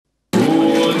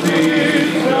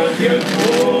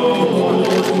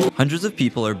Hundreds of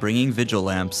people are bringing vigil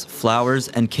lamps, flowers,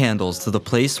 and candles to the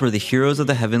place where the heroes of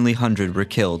the Heavenly Hundred were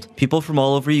killed. People from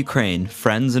all over Ukraine,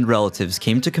 friends and relatives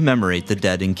came to commemorate the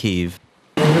dead in Kyiv.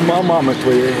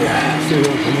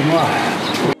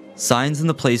 Signs in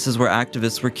the places where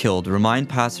activists were killed remind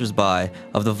passers-by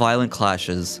of the violent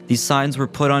clashes. These signs were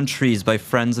put on trees by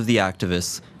friends of the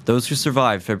activists. Those who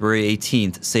survived February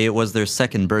 18th say it was their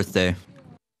second birthday.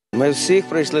 We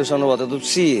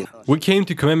came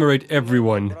to commemorate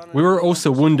everyone. We were also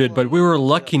wounded, but we were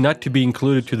lucky not to be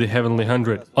included to the Heavenly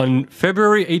Hundred. On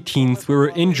February 18th, we were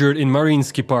injured in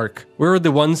Mariinsky Park. We were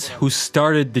the ones who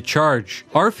started the charge.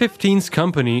 Our 15th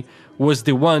company was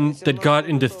the one that got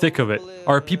in the thick of it.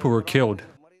 Our people were killed.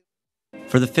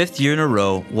 For the 5th year in a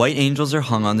row, white angels are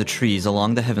hung on the trees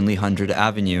along the Heavenly Hundred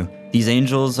Avenue. These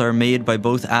angels are made by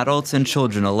both adults and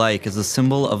children alike as a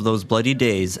symbol of those bloody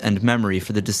days and memory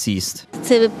for the deceased.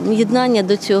 This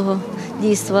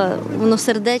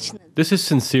is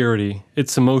sincerity.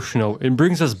 It's emotional. It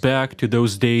brings us back to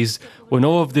those days when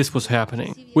all of this was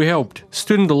happening. We helped,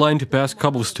 stood in the line to pass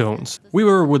cobblestones. We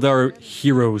were with our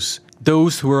heroes,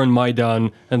 those who were on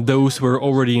Maidan and those who were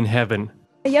already in heaven.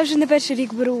 I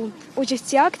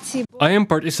am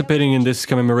participating in this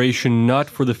commemoration not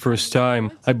for the first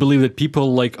time. I believe that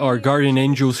people like our guardian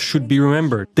angels should be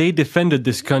remembered. They defended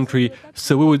this country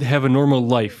so we would have a normal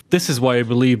life. This is why I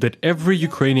believe that every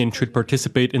Ukrainian should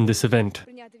participate in this event.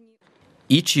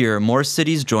 Each year, more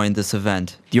cities join this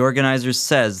event. The organizers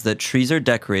says that trees are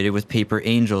decorated with paper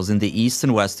angels in the east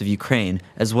and west of Ukraine,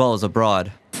 as well as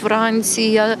abroad. France,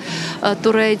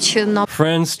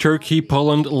 Turkey,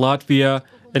 Poland, Latvia,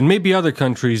 and maybe other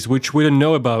countries which we don't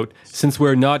know about, since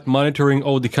we're not monitoring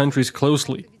all the countries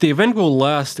closely. The event will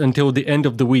last until the end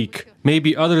of the week.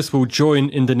 Maybe others will join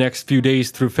in the next few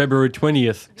days through February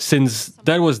 20th, since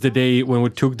that was the day when we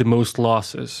took the most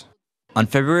losses. On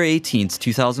February 18,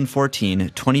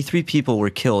 2014, 23 people were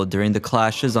killed during the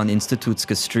clashes on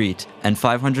Institutska Street and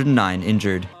 509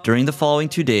 injured. During the following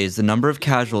 2 days, the number of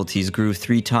casualties grew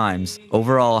 3 times.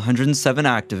 Overall, 107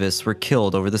 activists were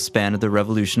killed over the span of the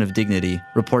Revolution of Dignity,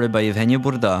 reported by Evgenia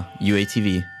Burda,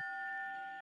 UATV.